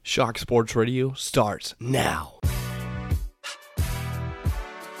Shock Sports Radio starts now.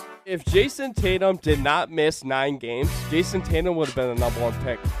 If Jason Tatum did not miss 9 games, Jason Tatum would have been the number 1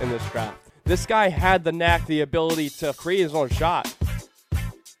 pick in this draft. This guy had the knack, the ability to create his own shot.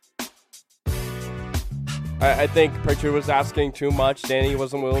 I think Pritchard was asking too much. Danny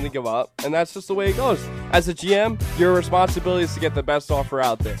wasn't willing to give up, and that's just the way it goes. As a GM, your responsibility is to get the best offer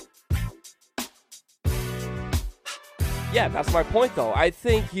out there. Yeah, that's my point, though. I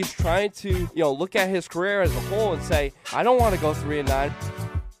think he's trying to, look at his career as a whole and say, I don't want to go 3-9.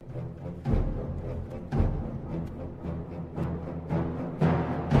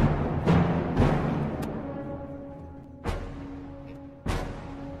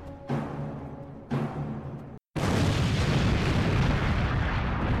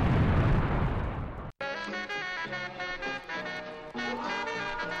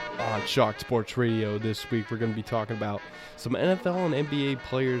 On Shock Sports Radio this week, we're going to be talking about some NFL and NBA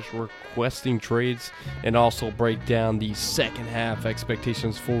players requesting trades and also break down the second half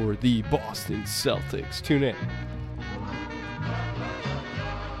expectations for the Boston Celtics. Tune in.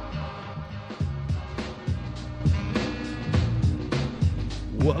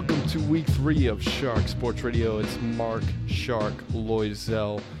 Welcome to week 3 of Shark Sports Radio. It's Mark Shark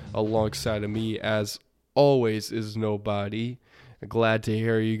Loisel alongside of me, as always, is nobody. Glad to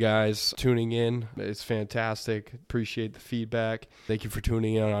hear you guys tuning in. It's fantastic. Appreciate the feedback. Thank you for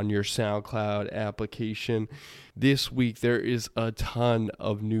tuning in on your SoundCloud application. This week, there is a ton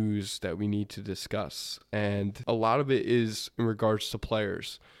of news that we need to discuss, and a lot of it is in regards to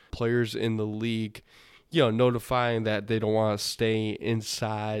players. Players in the league, notifying that they don't want to stay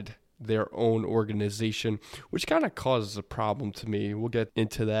inside their own organization, which kind of causes a problem to me. We'll get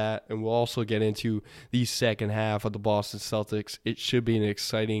into that, and we'll also get into the second half of the Boston Celtics. It should be an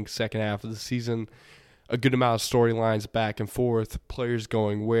exciting second half of the season. A good amount of storylines back and forth, players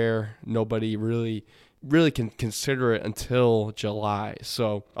going where, nobody really can consider it until July.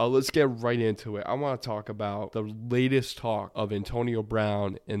 So let's get right into it. I want to talk about the latest talk of Antonio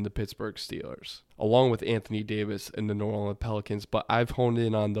Brown and the Pittsburgh Steelers, along with Anthony Davis and the New Orleans Pelicans. But I've honed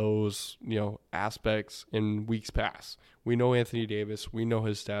in on those, aspects in weeks past. We know Anthony Davis. We know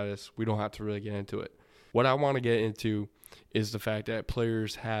his status. We don't have to really get into it. What I want to get into is the fact that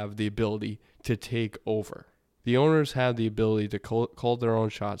players have the ability to take over. The owners have the ability to call their own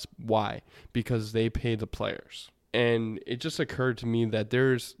shots. Why? Because they pay the players. And it just occurred to me that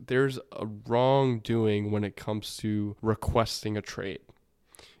there's a wrongdoing when it comes to requesting a trade.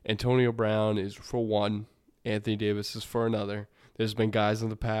 Antonio Brown is for one. Anthony Davis is for another. There's been guys in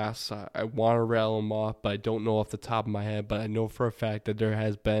the past. I want to rattle them off, but I don't know off the top of my head. But I know for a fact that there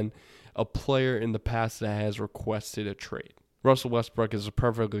has been a player in the past that has requested a trade. Russell Westbrook is a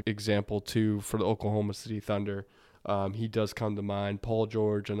perfect example, too, for the Oklahoma City Thunder. He does come to mind. Paul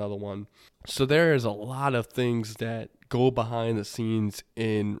George, another one. So there is a lot of things that go behind the scenes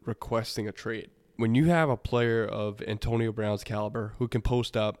in requesting a trade. When you have a player of Antonio Brown's caliber who can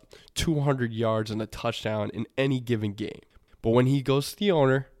post up 200 yards and a touchdown in any given game, but when he goes to the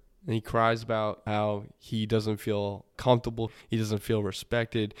owner and he cries about how he doesn't feel comfortable, he doesn't feel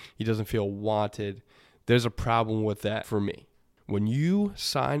respected, he doesn't feel wanted, there's a problem with that for me. When you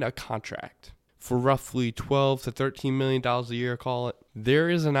sign a contract for roughly $12 to $13 million a year, call it, there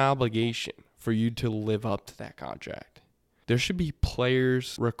is an obligation for you to live up to that contract. There should be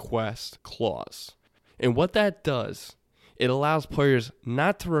players' request clause. And what that does, it allows players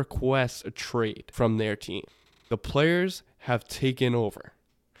not to request a trade from their team. The players have taken over.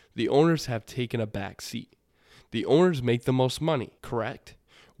 The owners have taken a back seat. The owners make the most money, correct?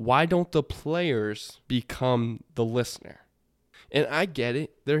 Why don't the players become the listener? And I get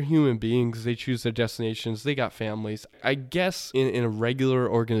it. They're human beings. They choose their destinations. They got families. I guess in a regular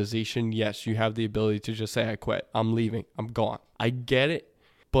organization, yes, you have the ability to just say, I quit. I'm leaving. I'm gone. I get it.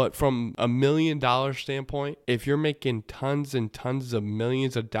 But from $1 million standpoint, if you're making tons and tons of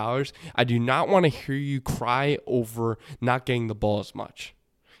millions of dollars, I do not want to hear you cry over not getting the ball as much.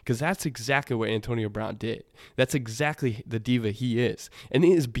 Because that's exactly what Antonio Brown did. That's exactly the diva he is. And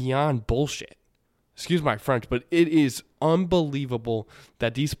it is beyond bullshit. Excuse my French, but it is unbelievable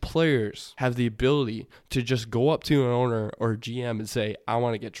that these players have the ability to just go up to an owner or a GM and say, I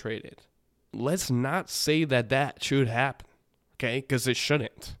want to get traded. Let's not say that should happen, okay? Because it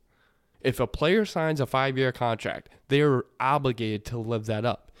shouldn't. If a player signs a 5-year contract, they are obligated to live that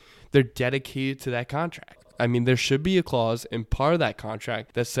up. They're dedicated to that contract. I mean, there should be a clause in part of that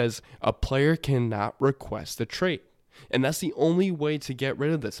contract that says a player cannot request a trade. And that's the only way to get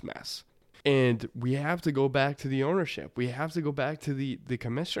rid of this mess. And we have to go back to the ownership. We have to go back to the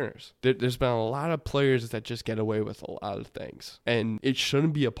commissioners. There's been a lot of players that just get away with a lot of things. And it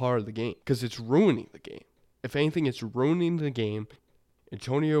shouldn't be a part of the game because it's ruining the game. If anything, it's ruining the game.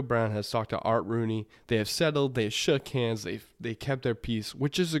 Antonio Brown has talked to Art Rooney. They have settled. They have shook hands. They kept their peace,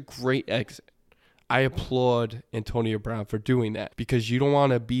 which is a great exit. I applaud Antonio Brown for doing that because you don't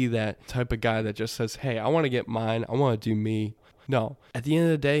want to be that type of guy that just says, hey, I want to get mine. I want to do me. No. At the end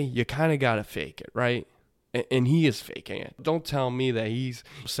of the day, you kind of got to fake it, right? And he is faking it. Don't tell me that he's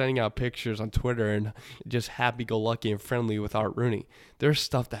sending out pictures on Twitter and just happy-go-lucky and friendly with Art Rooney. There's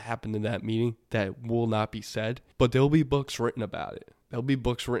stuff that happened in that meeting that will not be said, but there'll be books written about it. There'll be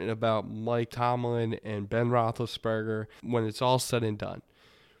books written about Mike Tomlin and Ben Roethlisberger when it's all said and done.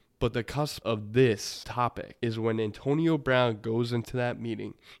 But the cusp of this topic is when Antonio Brown goes into that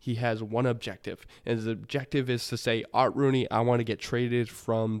meeting, he has one objective. And his objective is to say, Art Rooney, I want to get traded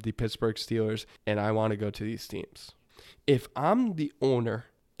from the Pittsburgh Steelers, and I want to go to these teams. If I'm the owner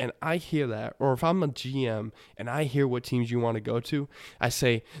and I hear that, or if I'm a GM and I hear what teams you want to go to, I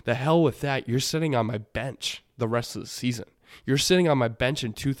say, the hell with that. You're sitting on my bench the rest of the season. You're sitting on my bench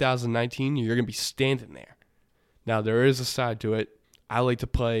in 2019, you're going to be standing there. Now, there is a side to it. I like to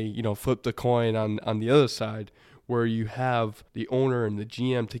play, flip the coin on the other side where you have the owner and the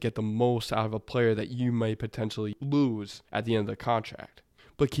GM to get the most out of a player that you may potentially lose at the end of the contract.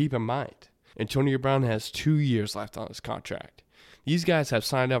 But keep in mind, Antonio Brown has 2 years left on his contract. These guys have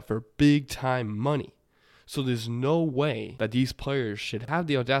signed up for big-time money. So there's no way that these players should have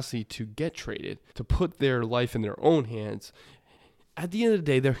the audacity to get traded, to put their life in their own hands. At the end of the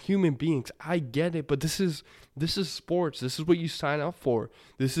day, they're human beings. I get it, but this is sports. This is what you sign up for.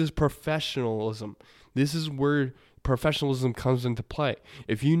 This is professionalism. This is where professionalism comes into play.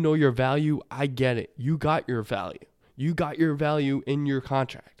 If you know your value, I get it. You got your value. You got your value in your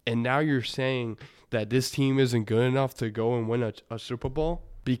contract. And now you're saying that this team isn't good enough to go and win a Super Bowl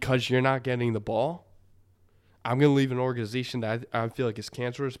because you're not getting the ball? I'm going to leave an organization that I feel like is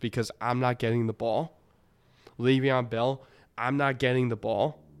cancerous because I'm not getting the ball. Le'Veon Bell, I'm not getting the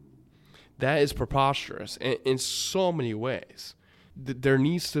ball. That is preposterous in so many ways. There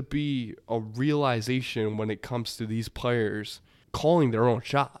needs to be a realization when it comes to these players calling their own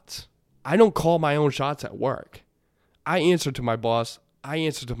shots. I don't call my own shots at work. I answer to my boss. I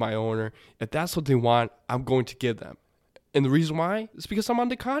answer to my owner. If that's what they want, I'm going to give them. And the reason why is because I'm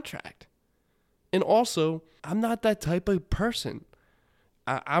under contract. And also, I'm not that type of person.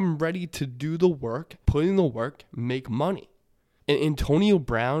 I'm ready to do the work, put in the work, make money. And Antonio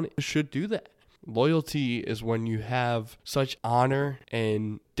Brown should do that. Loyalty is when you have such honor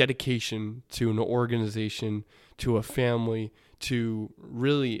and dedication to an organization, to a family, to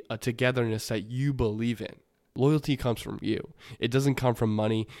really a togetherness that you believe in. Loyalty comes from you. It doesn't come from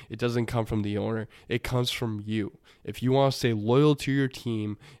money. It doesn't come from the owner. It comes from you. If you want to stay loyal to your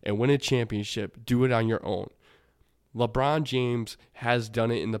team and win a championship, do it on your own. LeBron James has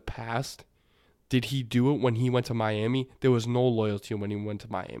done it in the past. Did he do it when he went to Miami? There was no loyalty when he went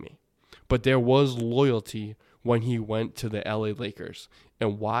to Miami. But there was loyalty when he went to the LA Lakers.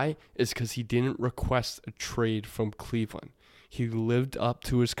 And why? It's because he didn't request a trade from Cleveland. He lived up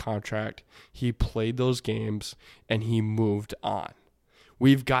to his contract, he played those games, and he moved on.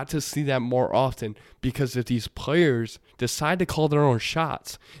 We've got to see that more often because if these players decide to call their own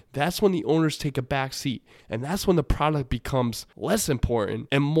shots, that's when the owners take a back seat. And that's when the product becomes less important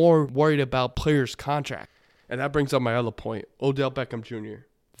and more worried about players' contract. And that brings up my other point, Odell Beckham Jr.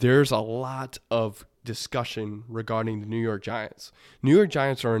 There's a lot of discussion regarding the New York Giants. New York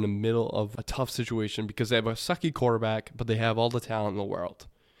Giants are in the middle of a tough situation because they have a sucky quarterback, but they have all the talent in the world.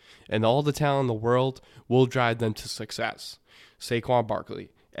 And all the talent in the world will drive them to success. Saquon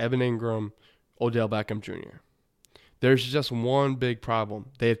Barkley, Evan Ingram, Odell Beckham Jr. There's just one big problem.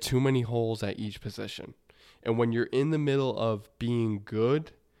 They have too many holes at each position. And when you're in the middle of being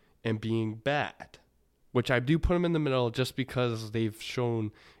good and being bad, which I do put them in the middle just because they've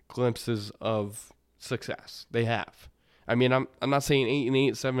shown glimpses of success. They have. I mean, I'm not saying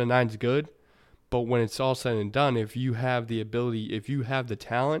 8-8, 7-9 is good, but when it's all said and done, if you have the ability, if you have the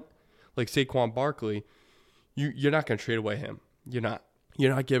talent, like Saquon Barkley, you're not going to trade away him. You're not.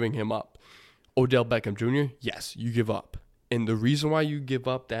 You're not giving him up. Odell Beckham Jr., yes, you give up. And the reason why you give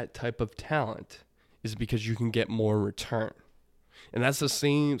up that type of talent is because you can get more in return. And that's the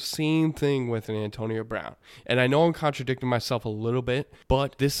same thing with an Antonio Brown. And I know I'm contradicting myself a little bit,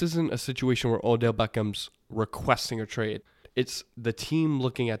 but this isn't a situation where Odell Beckham's requesting a trade. It's the team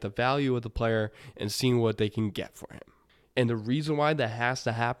looking at the value of the player and seeing what they can get for him. And the reason why that has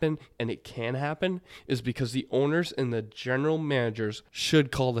to happen, and it can happen, is because the owners and the general managers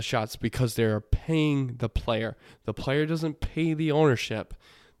should call the shots because they're paying the player. The player doesn't pay the ownership.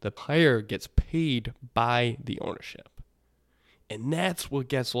 The player gets paid by the ownership. And that's what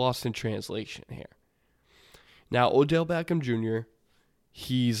gets lost in translation here. Now, Odell Beckham Jr.,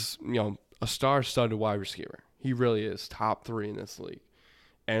 he's, a star-studded wide receiver. He really is top 3 in this league.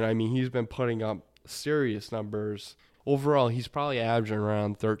 And, he's been putting up serious numbers. Overall, he's probably averaging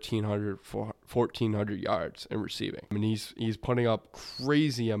around 1,300, 1,400 yards in receiving. He's putting up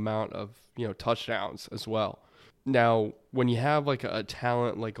crazy amount of, touchdowns as well. Now, when you have like a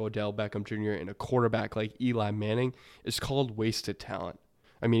talent like Odell Beckham Jr. and a quarterback like Eli Manning, it's called wasted talent.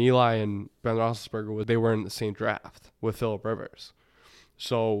 Eli and Ben Roethlisberger, they were in the same draft with Phillip Rivers.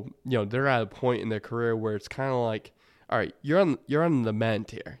 So, they're at a point in their career where it's kind of like, all right, you're on the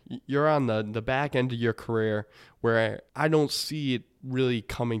mend here. You're on the back end of your career where I don't see it really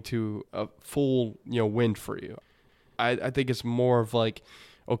coming to a full, win for you. I think it's more of like,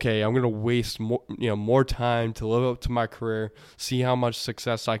 okay, I'm going to waste more time to live up to my career, see how much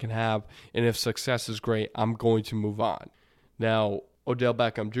success I can have, and if success is great, I'm going to move on. Now, Odell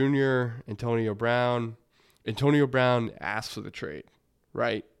Beckham Jr., Antonio Brown asked for the trade,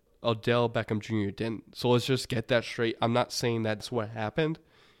 right? Odell Beckham Jr. didn't. So let's just get that straight. I'm not saying that's what happened.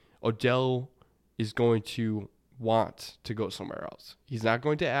 Odell is going to want to go somewhere else. He's not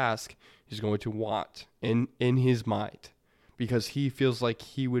going to ask. He's going to want in his mind because he feels like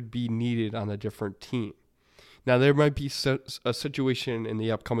he would be needed on a different team. Now, there might be a situation in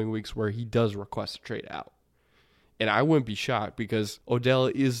the upcoming weeks where he does request a trade out. And I wouldn't be shocked because Odell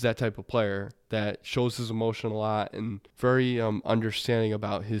is that type of player that shows his emotion a lot and very understanding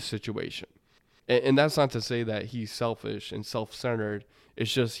about his situation. And that's not to say that he's selfish and self-centered.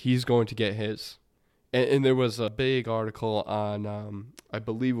 It's just he's going to get his. And there was a big article on, I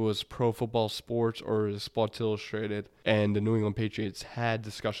believe it was Pro Football Sports or Sports Illustrated, and the New England Patriots had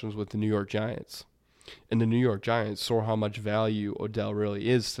discussions with the New York Giants. And the New York Giants saw how much value Odell really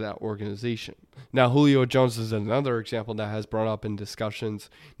is to that organization. Now, Julio Jones is another example that has brought up in discussions.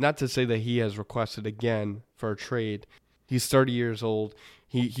 Not to say that he has requested again for a trade. He's 30 years old.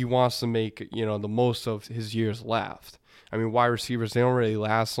 He wants to make, the most of his years left. Wide receivers, they don't really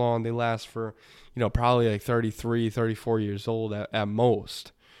last long. They last for, probably like 33, 34 years old at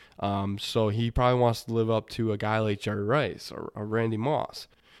most. So he probably wants to live up to a guy like Jerry Rice or Randy Moss.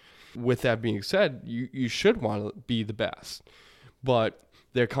 With that being said, you should want to be the best. But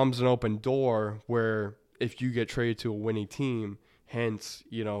there comes an open door where if you get traded to a winning team, hence,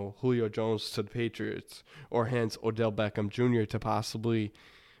 Julio Jones to the Patriots, or hence Odell Beckham Jr. to possibly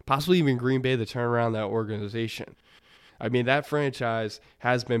even Green Bay to turn around that organization. That franchise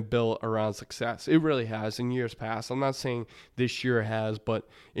has been built around success. It really has in years past. I'm not saying this year has, but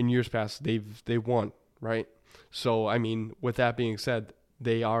in years past, they've won, right? So, with that being said,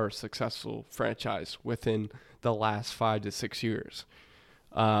 they are a successful franchise within the last 5 to 6 years.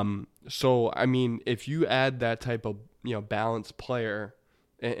 So, if you add that type of, balanced player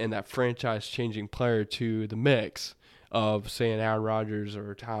and that franchise-changing player to the mix of, say, an Aaron Rodgers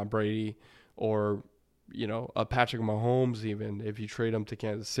or Tom Brady or, a Patrick Mahomes even, if you trade him to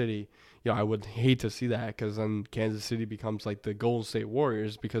Kansas City, I would hate to see that because then Kansas City becomes like the Golden State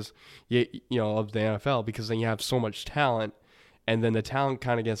Warriors because, of the NFL, because then you have so much talent and then the talent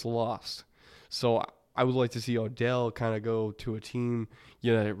kind of gets lost. So I would like to see Odell kind of go to a team,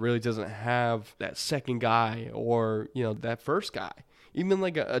 that really doesn't have that second guy or, that first guy. Even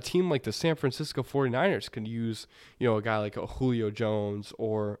like a team like the San Francisco 49ers could use, a guy like a Julio Jones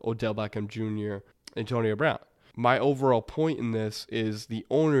or Odell Beckham Jr., Antonio Brown. My overall point in this is the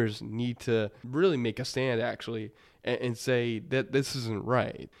owners need to really make a stand, actually, and say that this isn't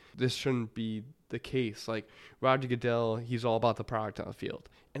right. This shouldn't be the case. Like Roger Goodell, he's all about the product on the field.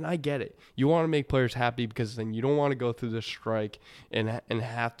 And I get it. You want to make players happy because then you don't want to go through the strike and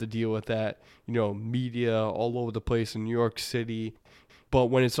have to deal with that, media all over the place in New York City. But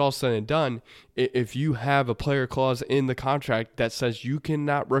when it's all said and done, if you have a player clause in the contract that says you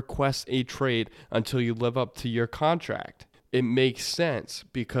cannot request a trade until you live up to your contract, it makes sense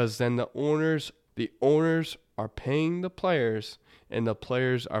because then the owners are paying the players and the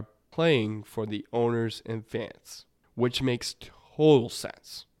players are playing for the owners and fans, which makes total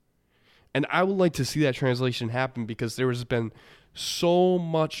sense. And I would like to see that translation happen because there has been so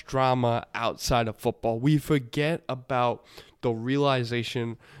much drama outside of football. We forget about the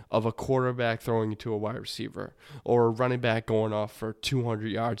realization of a quarterback throwing into a wide receiver or a running back going off for 200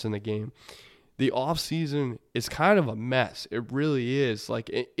 yards in the game. the offseason is kind of a mess. It really is.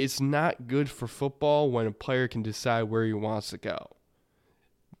 Like, it's not good for football when a player can decide where he wants to go,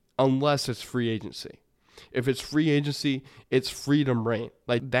 unless it's free agency. If it's free agency, it's freedom reign.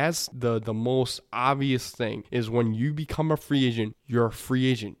 Like, that's the most obvious thing, is when you become a free agent, you're a free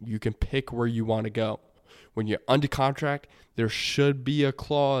agent. You can pick where you want to go. When you're under contract, there should be a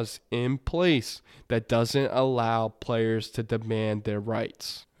clause in place that doesn't allow players to demand their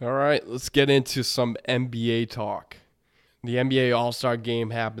rights. All right, let's get into some NBA talk. The NBA All-Star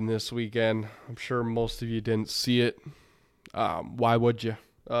Game happened this weekend. I'm sure most of you didn't see it. Why would you?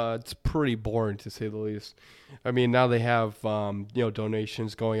 It's pretty boring, to say the least. I mean, now they have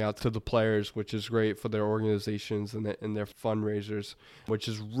donations going out to the players, which is great for their organizations and their fundraisers, which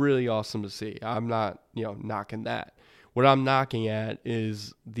is really awesome to see. I'm not knocking that. What I'm knocking at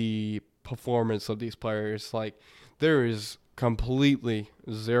is the performance of these players. Like, there is completely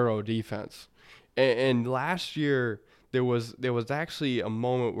zero defense. And last year there was actually a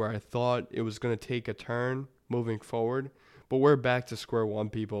moment where I thought it was going to take a turn moving forward. But we're back to square one,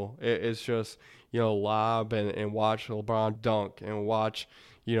 people. It's just, lob and watch LeBron dunk and watch,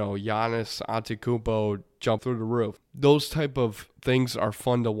 Giannis Antetokounmpo jump through the roof. Those type of things are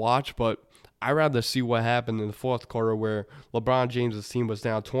fun to watch, but I'd rather see what happened in the fourth quarter where LeBron James' team was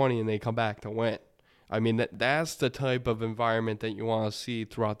down 20 and they come back to win. I mean, that's the type of environment that you want to see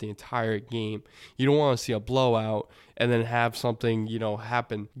throughout the entire game. You don't want to see a blowout and then have something,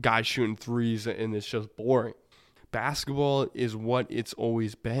 happen, guys shooting threes, and it's just boring. Basketball is what it's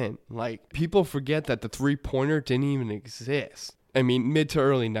always been. Like, people forget that the three-pointer didn't even exist. I mean, mid to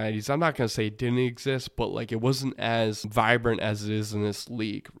early 90s, I'm not going to say it didn't exist, but, like, it wasn't as vibrant as it is in this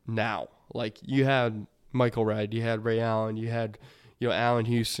league now. Like, you had Michael Redd, you had Ray Allen, you had, Allen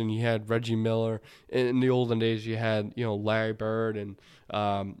Houston, you had Reggie Miller. In the olden days, you had, Larry Bird and,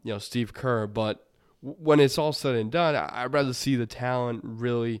 Steve Kerr. But when it's all said and done, I'd rather see the talent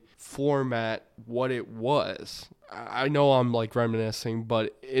really format what it was. I know I'm like reminiscing,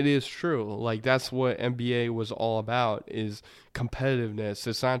 but it is true. Like, that's what NBA was all about, is competitiveness.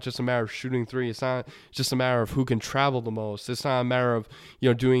 It's not just a matter of shooting three. It's not just a matter of who can travel the most. It's not a matter of,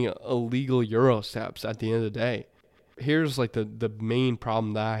 doing illegal Euro steps at the end of the day. Here's like the main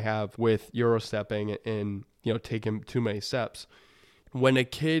problem that I have with Euro stepping and, taking too many steps. When a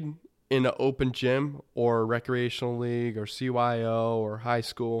kid in an open gym or recreational league or CYO or high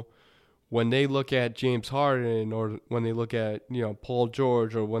school, when they look at James Harden or when they look at, Paul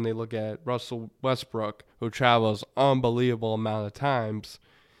George, or when they look at Russell Westbrook, who travels unbelievable amount of times,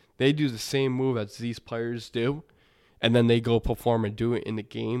 they do the same move as these players do, and then they go perform and do it in the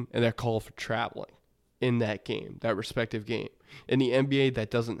game, and they're called for traveling in that game, that respective game. In the NBA,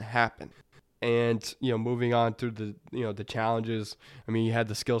 that doesn't happen. And, moving on through the challenges, I mean, you had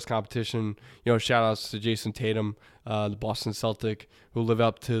the skills competition, shout outs to Jason Tatum, the Boston Celtic, who live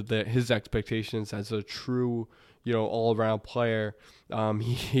up to his expectations as a true, all around player.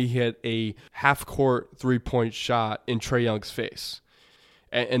 He hit a half court 3-point shot in Trae Young's face.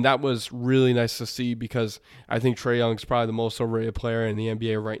 And that was really nice to see, because I think Trae Young's probably the most overrated player in the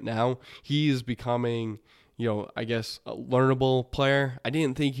NBA right now. He is becoming, I guess, a learnable player. I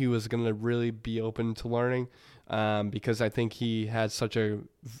didn't think he was going to really be open to learning, because I think he had such a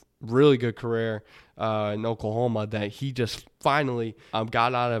really good career in Oklahoma that he just finally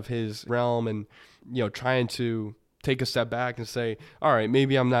got out of his realm and, trying to take a step back and say, all right,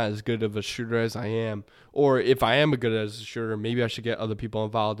 maybe I'm not as good of a shooter as I am. Or if I am a good as a shooter, maybe I should get other people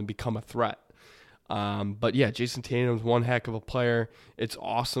involved and become a threat. But yeah, Jason Tatum's one heck of a player. It's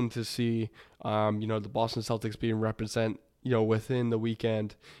awesome to see, the Boston Celtics being represented, within the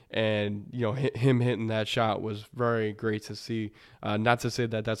weekend, and, him hitting that shot was very great to see. Not to say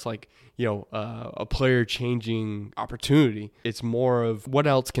that that's like, a player changing opportunity. It's more of what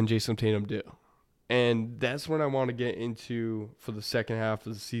else can Jason Tatum do? And that's what I want to get into for the second half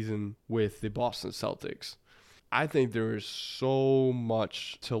of the season with the Boston Celtics. I think there is so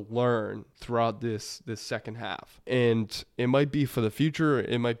much to learn throughout this second half. And it might be for the future.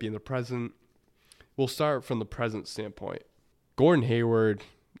 It might be in the present. We'll start from the present standpoint. Gordon Hayward,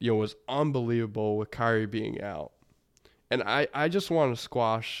 was unbelievable with Kyrie being out. And I just want to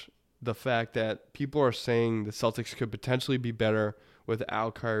squash the fact that people are saying the Celtics could potentially be better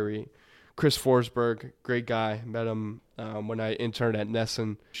without Kyrie. Chris Forsberg, great guy. Met him when I interned at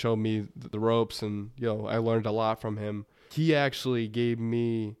Nesson. Showed me the ropes, and I learned a lot from him. He actually gave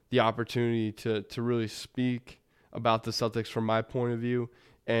me the opportunity to really speak about the Celtics from my point of view.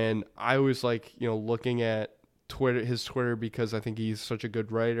 And I was like, looking at his Twitter, because I think he's such a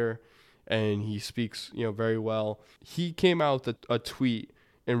good writer and he speaks, very well. He came out with a tweet,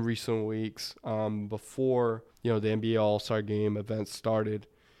 in recent weeks before, the NBA All-Star Game event started.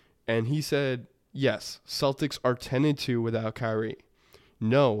 And he said, yes, Celtics are 10-2 without Kyrie.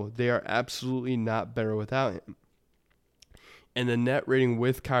 No, they are absolutely not better without him. And the net rating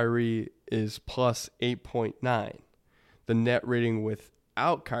with Kyrie is plus 8.9. The net rating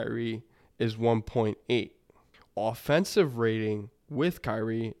without Kyrie is 1.8. Offensive rating with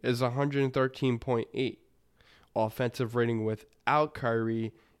Kyrie is 113.8. Offensive rating without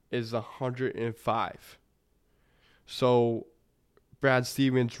Kyrie is 105. So Brad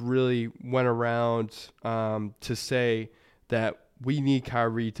Stevens really went around to say that we need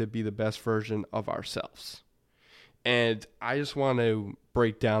Kyrie to be the best version of ourselves. And I just want to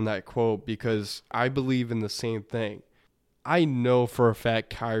break down that quote because I believe in the same thing. I know for a fact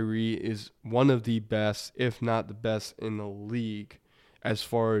Kyrie is one of the best, if not the best in the league as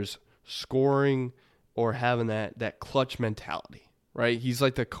far as scoring or having that clutch mentality, right? He's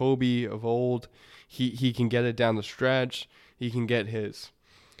like the Kobe of old. He can get it down the stretch. He can get his.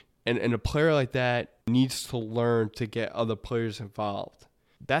 And a player like that needs to learn to get other players involved.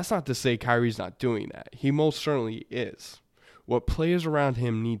 That's not to say Kyrie's not doing that. He most certainly is. What players around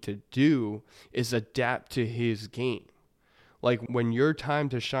him need to do is adapt to his game. Like when your time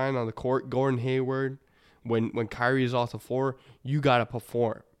to shine on the court, Gordon Hayward, when Kyrie is off the floor, you got to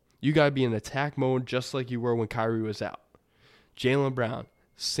perform. You got to be in attack mode just like you were when Kyrie was out. Jaylen Brown,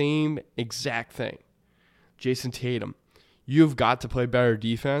 same exact thing. Jason Tatum, you've got to play better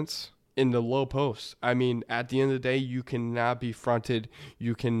defense in the low post. I mean, at the end of the day, you cannot be fronted.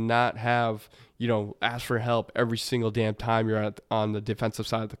 You cannot have, ask for help every single damn time you're on the defensive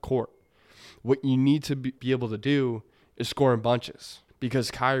side of the court. What you need to be able to do is score in bunches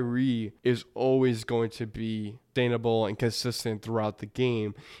because Kyrie is always going to be sustainable and consistent throughout the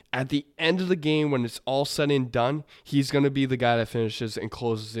game. At the end of the game, when it's all said and done, he's going to be the guy that finishes and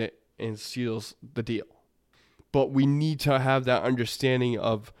closes it and seals the deal. But we need to have that understanding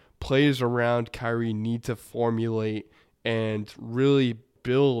of players around Kyrie need to formulate and really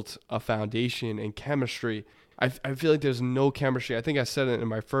build a foundation and chemistry. I feel like there's no chemistry. I think I said it in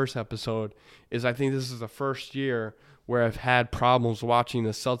my first episode, is I think this is the first year where I've had problems watching the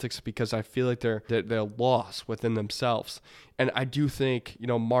Celtics because I feel like they're lost within themselves. And I do think,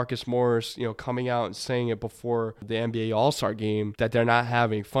 Marcus Morris, coming out and saying it before the NBA All-Star Game that they're not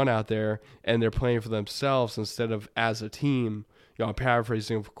having fun out there and they're playing for themselves instead of as a team. I'm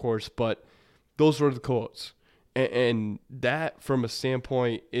paraphrasing, of course, but those were the quotes. And that, from a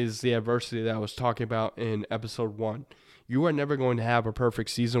standpoint, is the adversity that I was talking about in episode 1. You are never going to have a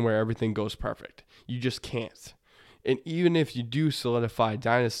perfect season where everything goes perfect. You just can't. And even if you do solidify a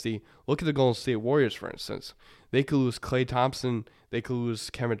dynasty, look at the Golden State Warriors, for instance. They could lose Klay Thompson, they could lose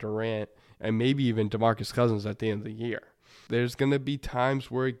Kevin Durant, and maybe even DeMarcus Cousins at the end of the year. There's going to be times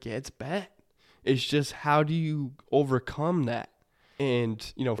where it gets bad. It's just how do you overcome that? And,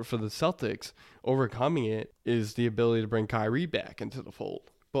 for the Celtics, overcoming it is the ability to bring Kyrie back into the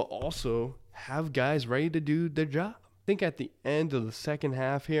fold, but also have guys ready to do their job. I think at the end of the second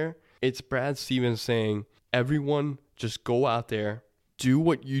half here, it's Brad Stevens saying, everyone just go out there, do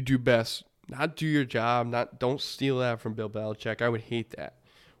what you do best, not do your job, don't steal that from Bill Belichick. I would hate that.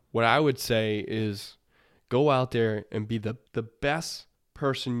 What I would say is go out there and be the best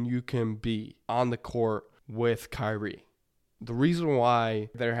person you can be on the court with Kyrie. The reason why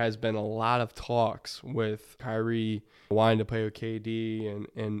there has been a lot of talks with Kyrie wanting to play with KD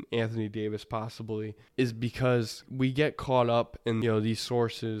and Anthony Davis possibly is because we get caught up in these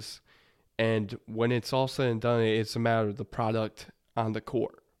sources, and when it's all said and done, it's a matter of the product on the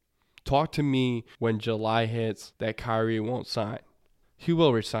court. Talk to me when July hits that Kyrie won't sign. He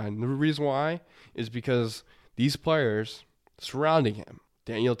will resign. The reason why is because these players surrounding him,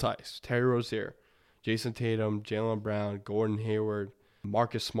 Daniel Tice, Terry Rozier, Jason Tatum, Jaylen Brown, Gordon Hayward,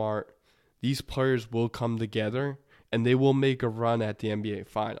 Marcus Smart, these players will come together and they will make a run at the NBA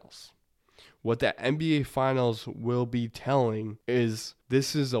Finals. What that NBA Finals will be telling is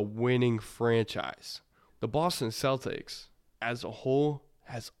this is a winning franchise. The Boston Celtics, as a whole,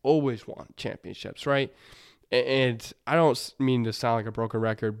 has always won championships, right? And I don't mean to sound like a broken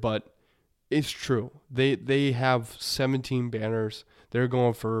record, but it's true. They have 17 banners. They're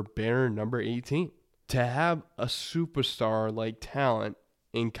going for banner number 18. To have a superstar like talent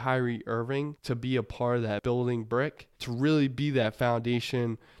in Kyrie Irving, to be a part of that building brick, to really be that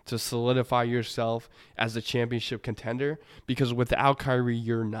foundation, to solidify yourself as a championship contender, because without Kyrie,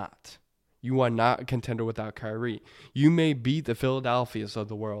 you're not. You are not a contender without Kyrie. You may beat the Philadelphias of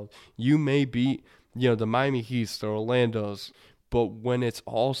the world. You may beat, the Miami Heats, the Orlandos, but when it's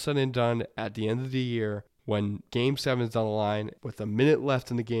all said and done at the end of the year, when Game 7 is on the line with a minute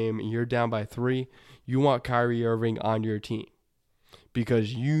left in the game and you're down by 3, you want Kyrie Irving on your team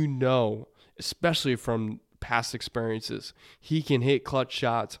because you know, especially from past experiences, he can hit clutch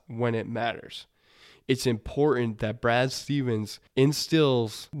shots when it matters. It's important that Brad Stevens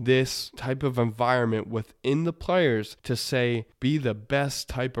instills this type of environment within the players to say, be the best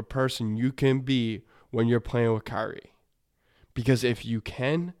type of person you can be when you're playing with Kyrie. Because if you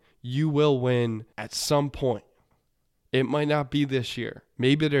can, you will win at some point. It might not be this year.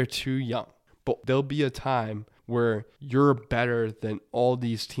 Maybe they're too young. But there'll be a time where you're better than all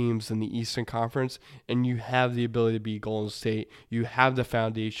these teams in the Eastern Conference, and you have the ability to beat Golden State. You have the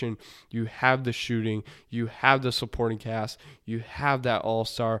foundation. You have the shooting. You have the supporting cast. You have that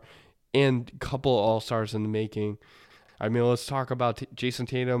all-star and a couple of all-stars in the making. I mean, let's talk about Jason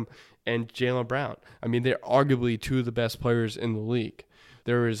Tatum and Jaylen Brown. I mean, they're arguably two of the best players in the league.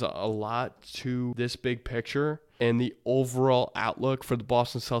 There is a lot to this big picture, and the overall outlook for the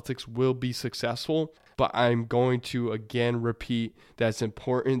Boston Celtics will be successful. But I'm going to again repeat that it's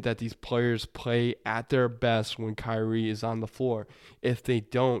important that these players play at their best when Kyrie is on the floor. If they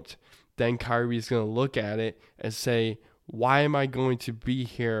don't, then Kyrie is going to look at it and say, why am I going to be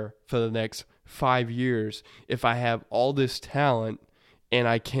here for the next 5 years if I have all this talent and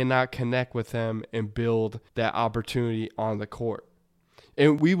I cannot connect with them and build that opportunity on the court?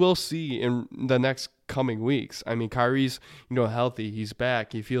 And we will see in the next coming weeks. I mean, Kyrie's, healthy. He's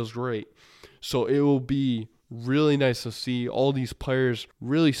back. He feels great. So it will be really nice to see all these players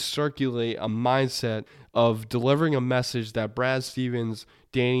really circulate a mindset of delivering a message that Brad Stevens,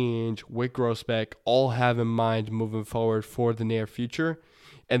 Danny Ainge, Wyc Grousbeck all have in mind moving forward for the near future.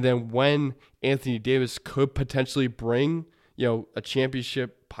 And then when Anthony Davis could potentially bring, a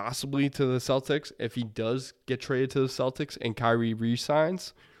championship possibly to the Celtics, if he does get traded to the Celtics and Kyrie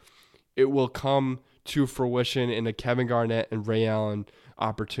re-signs, it will come to fruition in a Kevin Garnett and Ray Allen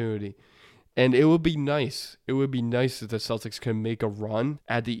opportunity. And it would be nice. It would be nice if the Celtics can make a run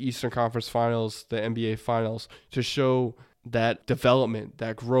at the Eastern Conference Finals, the NBA Finals, to show that development,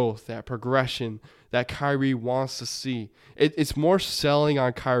 that growth, that progression that Kyrie wants to see. It's more selling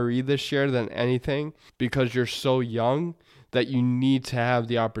on Kyrie this year than anything because you're so young that you need to have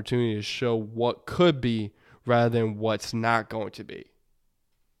the opportunity to show what could be rather than what's not going to be.